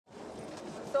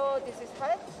this is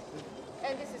head,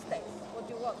 and this is tail. What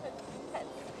do you want? Head.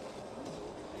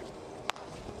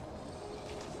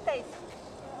 Tail.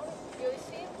 You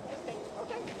see? Okay.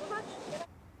 Okay, too much.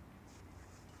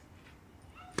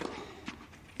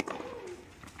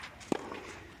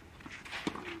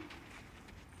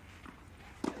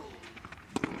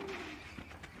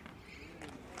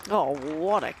 Oh,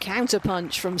 what a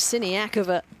counterpunch from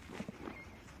Siniakova.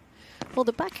 Well,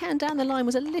 the backhand down the line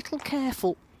was a little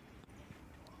careful.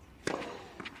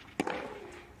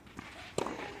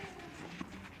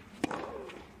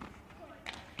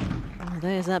 Oh,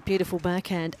 there's that beautiful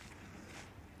backhand.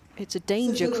 It's a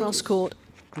danger cross-court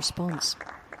response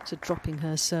to dropping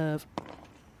her serve.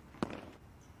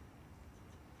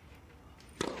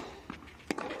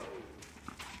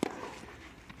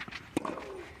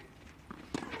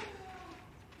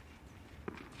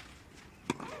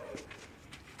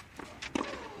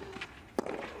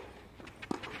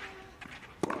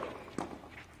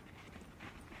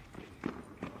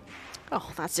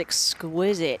 Oh, that's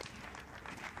exquisite.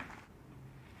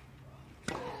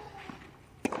 Yeah,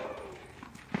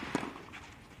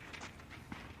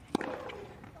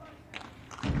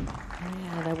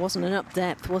 there wasn't enough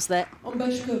depth, was there?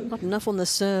 Not enough on the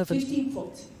serve.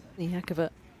 Siniakova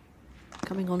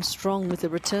coming on strong with the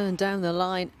return down the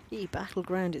line. The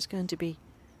battleground is going to be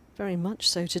very much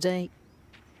so today.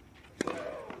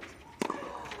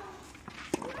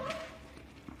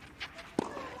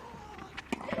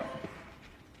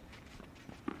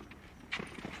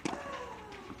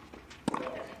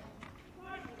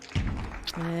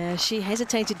 She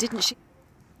hesitated, didn't she?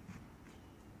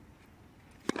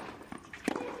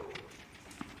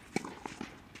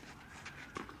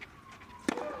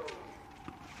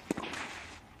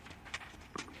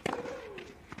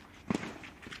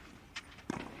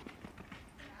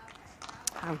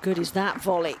 How good is that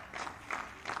volley?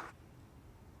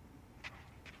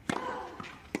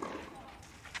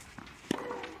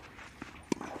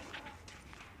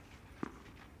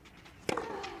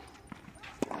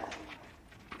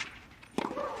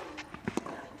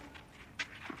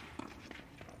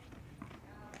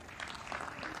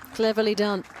 Cleverly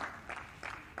done.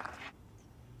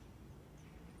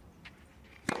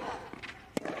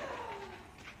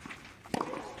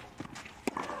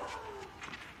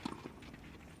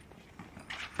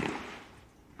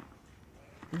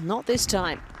 Not this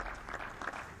time.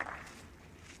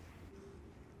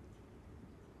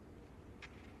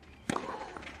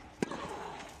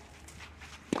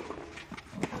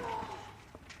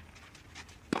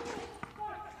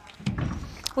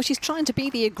 Well, she's trying to be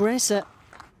the aggressor.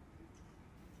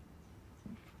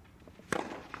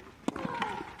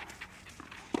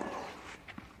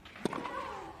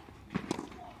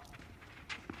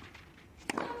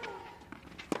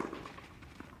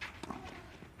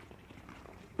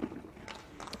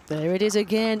 There it is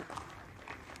again,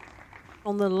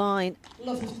 on the line.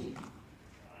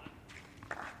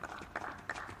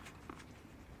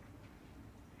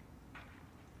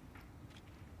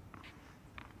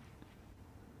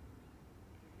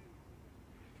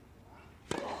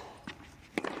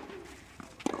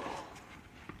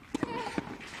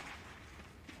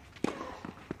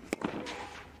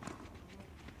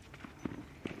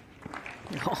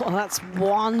 Oh, that's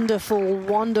wonderful,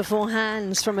 wonderful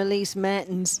hands from Elise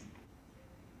Mertens.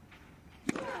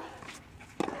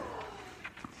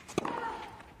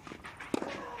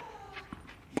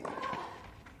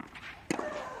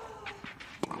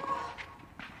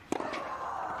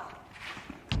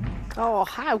 Oh,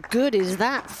 how good is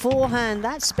that forehand?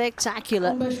 That's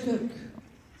spectacular.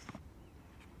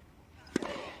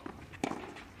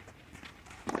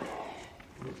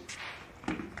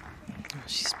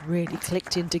 She's really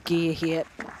clicked into gear here.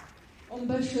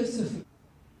 And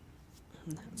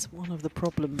that's one of the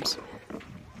problems.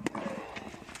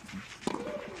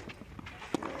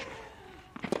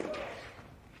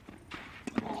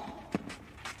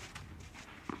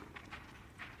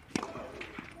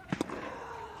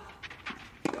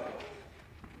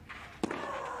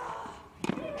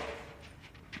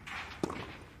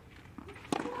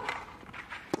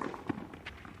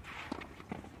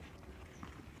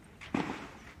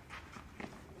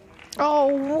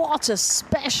 Oh, what a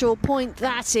special point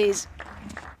that is.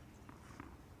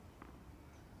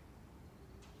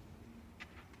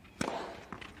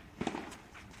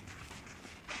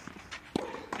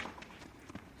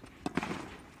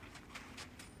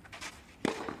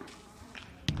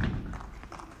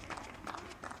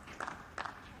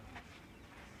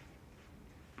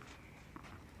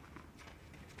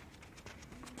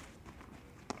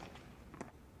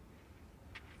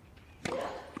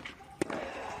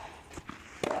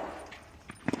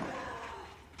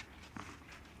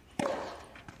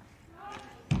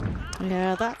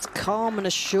 Yeah, that's calm and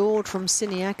assured from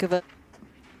Siniakova.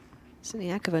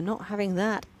 Siniakova not having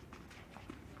that.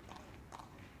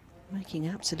 Making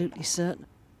absolutely certain.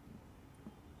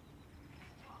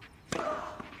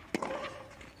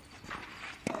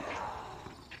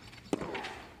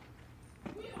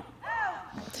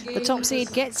 The top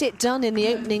seed gets it done in the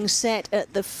opening set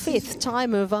at the 5th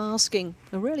time of asking.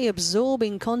 A really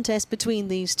absorbing contest between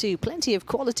these two. Plenty of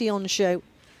quality on show.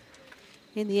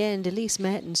 In the end, Elise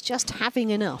Mertens just having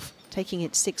enough, taking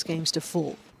it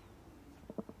 6-4.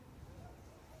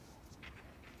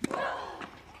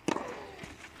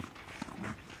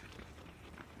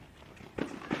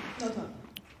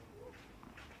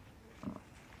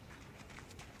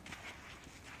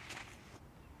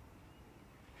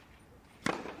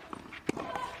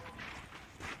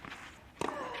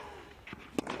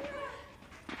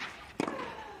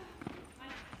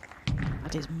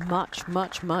 That is much,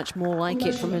 much, much more like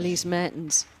it from Elise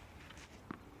Mertens.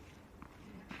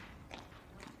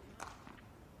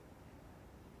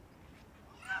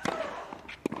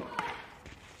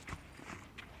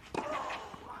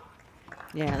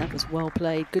 Yeah, that was well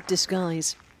played. Good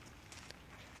disguise.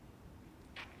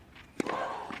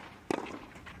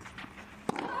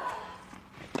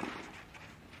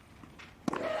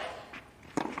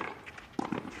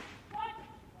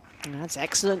 That's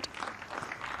excellent.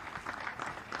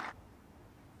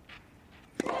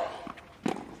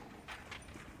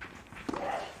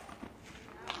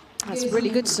 That's really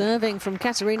good serving from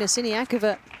Katerina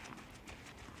Siniakova.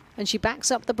 And she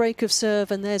backs up the break of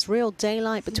serve, and there's real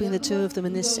daylight between the two of them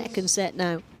in this second set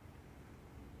now.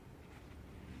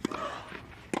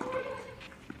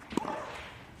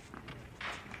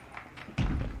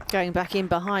 Going back in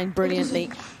behind brilliantly.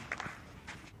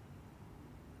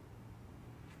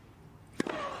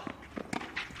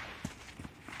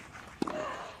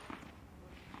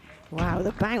 Wow,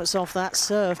 the bounce off that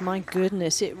serve, my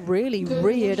goodness, it really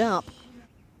reared up.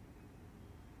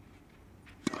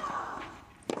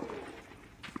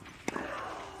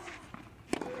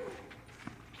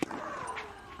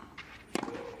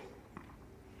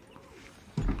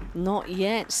 Not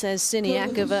yet, says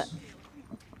Siniakova.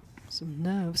 Some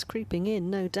nerves creeping in,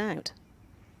 no doubt.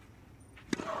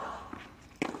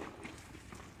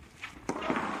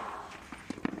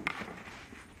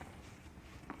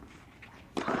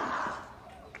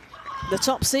 The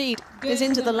top seed is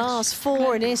into the last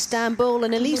 4 in Istanbul,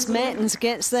 and Elise Mertens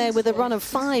gets there with a run of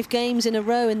 5 games in a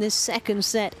row in this second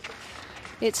set.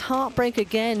 It's heartbreak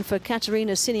again for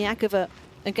Katerina Siniakova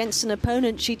against an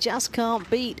opponent she just can't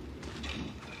beat.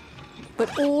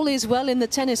 But all is well in the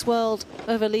tennis world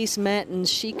of Elise Mertens.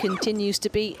 She continues to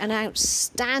be an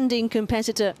outstanding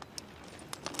competitor.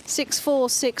 6-4,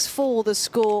 6-4 the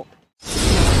score.